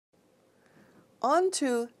On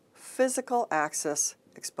to physical access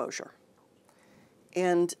exposure.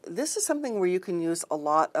 And this is something where you can use a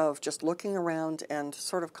lot of just looking around and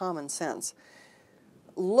sort of common sense.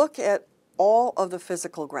 Look at all of the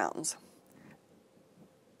physical grounds.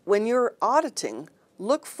 When you're auditing,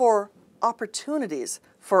 look for opportunities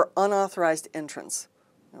for unauthorized entrance,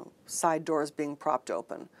 side doors being propped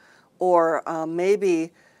open, or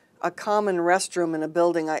maybe a common restroom in a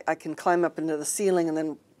building, I can climb up into the ceiling and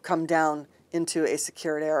then come down into a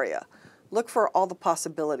secured area. Look for all the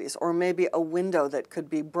possibilities, or maybe a window that could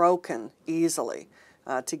be broken easily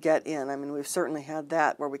to get in. I mean, we've certainly had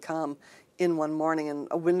that where we come in one morning and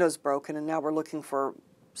a window's broken and now we're looking for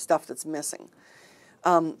stuff that's missing.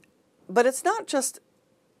 But it's not just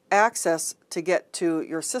access to get to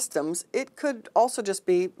your systems. It could also just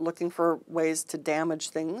be looking for ways to damage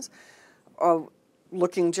things, or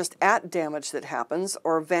looking just at damage that happens,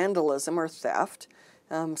 or vandalism or theft.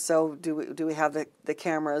 So do we have the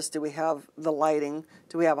cameras? Do we have the lighting?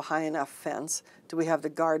 Do we have a high enough fence? Do we have the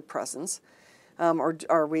guard presence? Or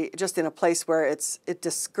are we just in a place where it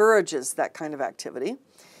discourages that kind of activity?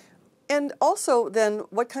 And also then,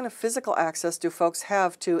 what kind of physical access do folks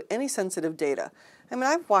have to any sensitive data? I mean,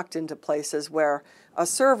 I've walked into places where a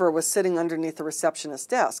server was sitting underneath the receptionist's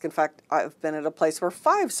desk. In fact, I've been at a place where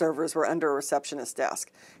 5 servers were under a receptionist's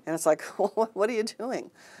desk. And it's like, well, what are you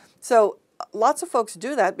doing? So lots of folks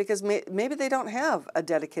do that because maybe they don't have a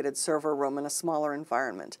dedicated server room in a smaller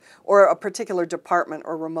environment, or a particular department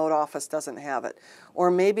or remote office doesn't have it.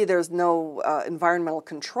 Or maybe there's no environmental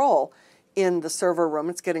control in the server room.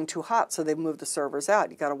 It's getting too hot, so they've moved the servers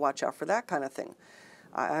out. You got to watch out for that kind of thing.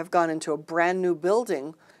 I've gone into a brand new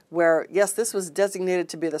building where, yes, this was designated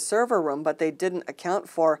to be the server room, but they didn't account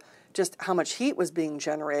for just how much heat was being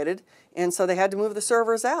generated, and so they had to move the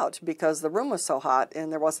servers out because the room was so hot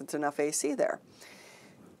and there wasn't enough AC there.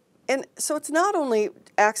 And so it's not only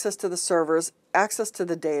access to the servers, access to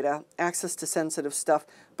the data, access to sensitive stuff,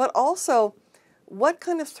 but also what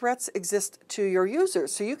kind of threats exist to your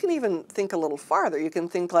users. So you can even think a little farther. You can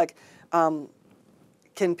think like,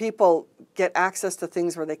 can people get access to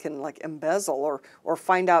things where they can like embezzle or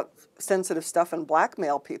find out sensitive stuff and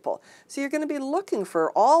blackmail people? So you're going to be looking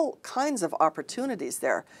for all kinds of opportunities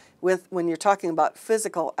there when you're talking about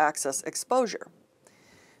physical access exposure.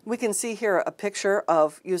 We can see here a picture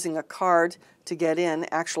of using a card to get in.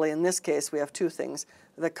 Actually, in this case, we have 2 things.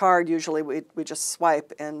 The card, usually we just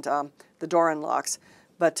swipe and the door unlocks,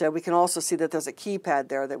 but we can also see that there's a keypad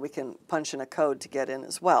there that we can punch in a code to get in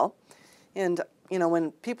as well. And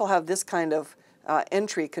when people have this kind of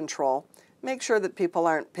entry control, make sure that people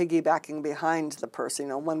aren't piggybacking behind the person.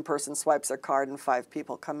 One person swipes their card and 5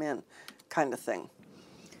 people come in, kind of thing.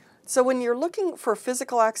 So when you're looking for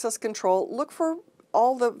physical access control, look for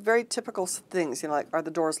all the very typical things. Like, are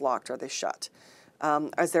the doors locked? Are they shut?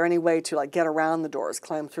 Is there any way to like get around the doors,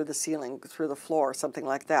 climb through the ceiling, through the floor, something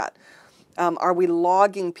like that? Are we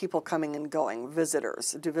logging people coming and going,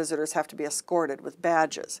 visitors? Do visitors have to be escorted with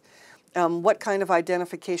badges? What kind of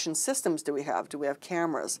identification systems do we have? Do we have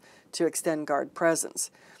cameras to extend guard presence?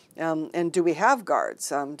 And do we have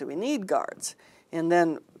guards? Do we need guards? And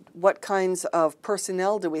then what kinds of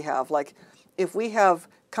personnel do we have? Like, if we have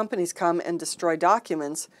companies come and destroy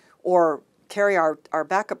documents or carry our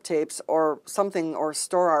backup tapes or something, or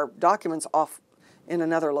store our documents off in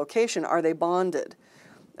another location, are they bonded?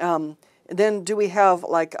 Then do we have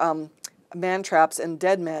like man traps and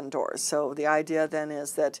dead man doors? So the idea then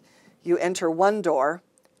is that you enter one door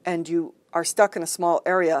and you are stuck in a small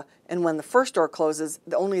area, and when the first door closes,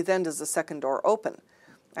 only then does the second door open.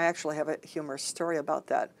 I actually have a humorous story about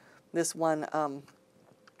that. This one,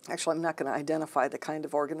 actually I'm not going to identify the kind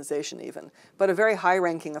of organization even, but a very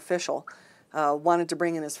high-ranking official wanted to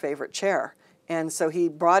bring in his favorite chair. And so he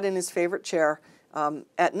brought in his favorite chair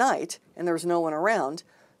at night, and there was no one around.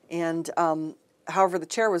 And however, the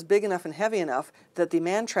chair was big enough and heavy enough that the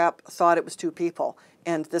man trap thought it was 2 people.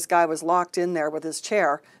 And this guy was locked in there with his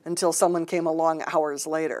chair until someone came along hours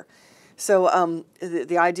later. So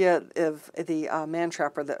the idea of the man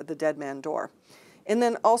trap, or the dead man door. And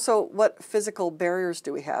then also, what physical barriers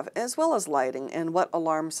do we have, as well as lighting, and what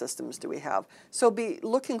alarm systems do we have? So be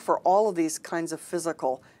looking for all of these kinds of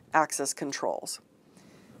physical access controls.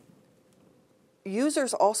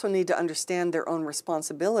 Users also need to understand their own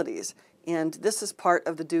responsibilities, and this is part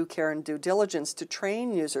of the due care and due diligence to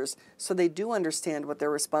train users so they do understand what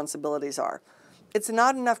their responsibilities are. It's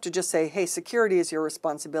not enough to just say, hey, security is your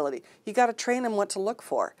responsibility. You got to train them what to look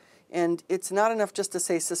for. And it's not enough just to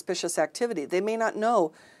say suspicious activity. They may not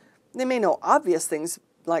know, they may know obvious things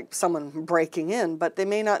like someone breaking in, but they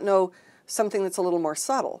may not know something that's a little more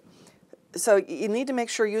subtle. So you need to make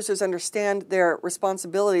sure users understand their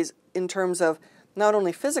responsibilities in terms of not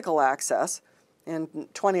only physical access, and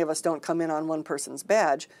 20 of us don't come in on one person's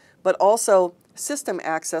badge, but also system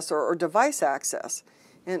access or device access.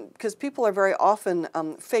 And because people are very often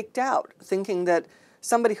faked out, thinking that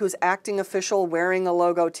somebody who's acting official, wearing a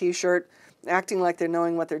logo t-shirt, acting like they're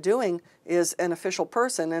knowing what they're doing is an official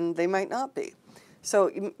person, and they might not be. So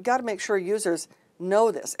you got to make sure users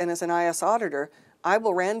know this. And as an IS auditor, I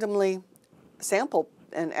will randomly sample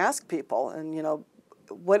and ask people, and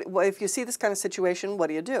what if you see this kind of situation, what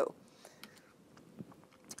do you do?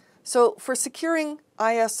 So for securing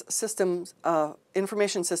IS systems,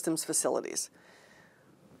 information systems facilities,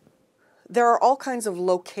 there are all kinds of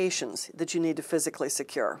locations that you need to physically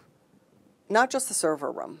secure. Not just the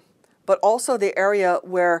server room, but also the area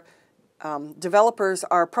where developers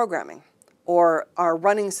are programming or are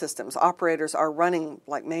running systems, operators are running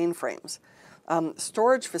like mainframes.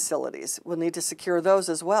 Storage facilities, we'll need to secure those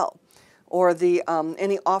as well, or the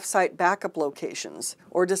any offsite backup locations,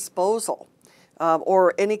 or disposal,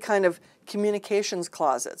 or any kind of communications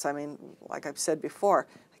closets. I mean, like I've said before,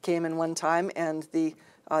 I came in one time and the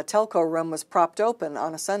telco room was propped open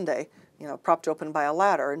on a Sunday, propped open by a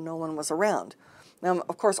ladder, and no one was around.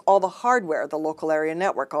 Of course, all the hardware, the local area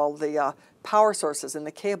network, all the power sources and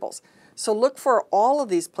the cables. So look for all of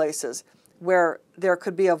these places where there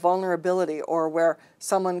could be a vulnerability or where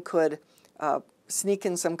someone could sneak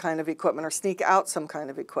in some kind of equipment or sneak out some kind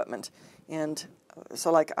of equipment. And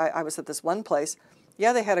so like I was at this one place,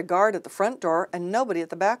 yeah, they had a guard at the front door and nobody at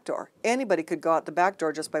the back door. Anybody could go out the back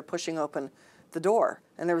door just by pushing open the door,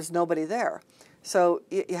 and there was nobody there. So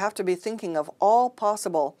you have to be thinking of all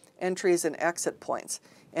possible entries and exit points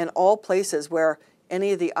and all places where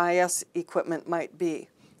any of the IS equipment might be,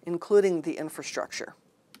 including the infrastructure.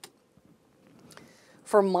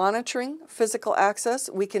 For monitoring physical access,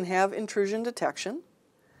 we can have intrusion detection,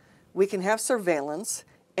 we can have surveillance,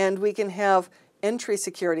 and we can have entry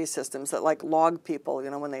security systems that like log people.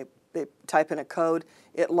 When they type in a code,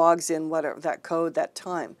 it logs in whatever that code, that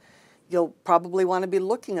time. You'll probably want to be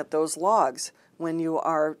looking at those logs when you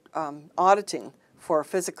are auditing for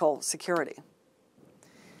physical security.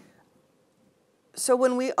 So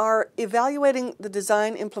when we are evaluating the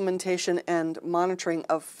design, implementation, and monitoring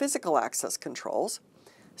of physical access controls,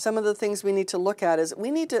 some of the things we need to look at is we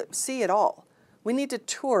need to see it all. We need to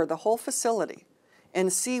tour the whole facility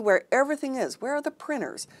and see where everything is. Where are the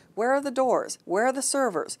printers? Where are the doors? Where are the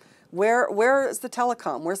servers? Where is the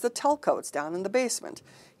telecom? Where's the telco? It's down in the basement.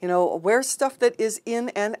 Where's stuff that is in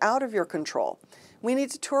and out of your control? We need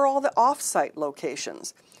to tour all the off-site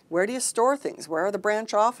locations. Where do you store things? Where are the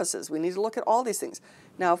branch offices? We need to look at all these things.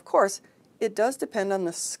 Now, of course, it does depend on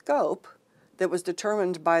the scope that was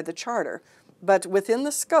determined by the charter. But within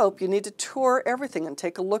the scope, you need to tour everything and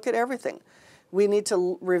take a look at everything. We need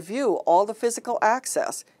to review all the physical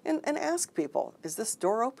access and ask people, is this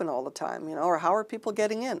door open all the time? Or how are people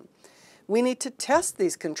getting in? We need to test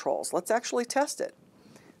these controls. Let's actually test it.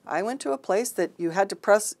 I went to a place that you had to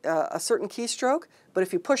press a certain keystroke, but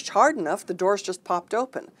if you pushed hard enough, the doors just popped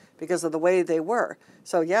open because of the way they were.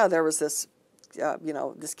 So yeah, there was this,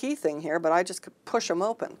 this key thing here, but I just could push them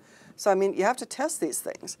open. So I mean, you have to test these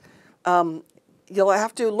things. You'll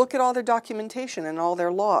have to look at all their documentation and all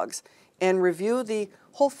their logs and review the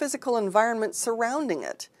whole physical environment surrounding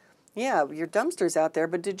it. Yeah, your dumpster's out there,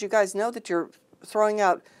 but did you guys know that you're throwing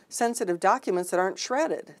out sensitive documents that aren't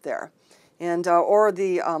shredded there? And or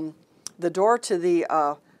the door to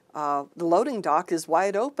the loading dock is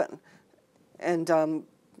wide open. And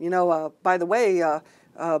by the way,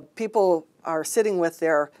 people are sitting with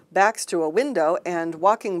their backs to a window and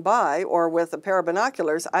walking by, or with a pair of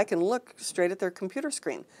binoculars, I can look straight at their computer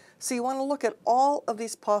screen. So you want to look at all of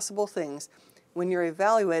these possible things when you're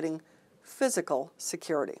evaluating physical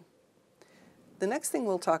security. The next thing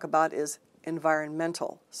we'll talk about is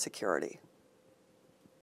environmental security.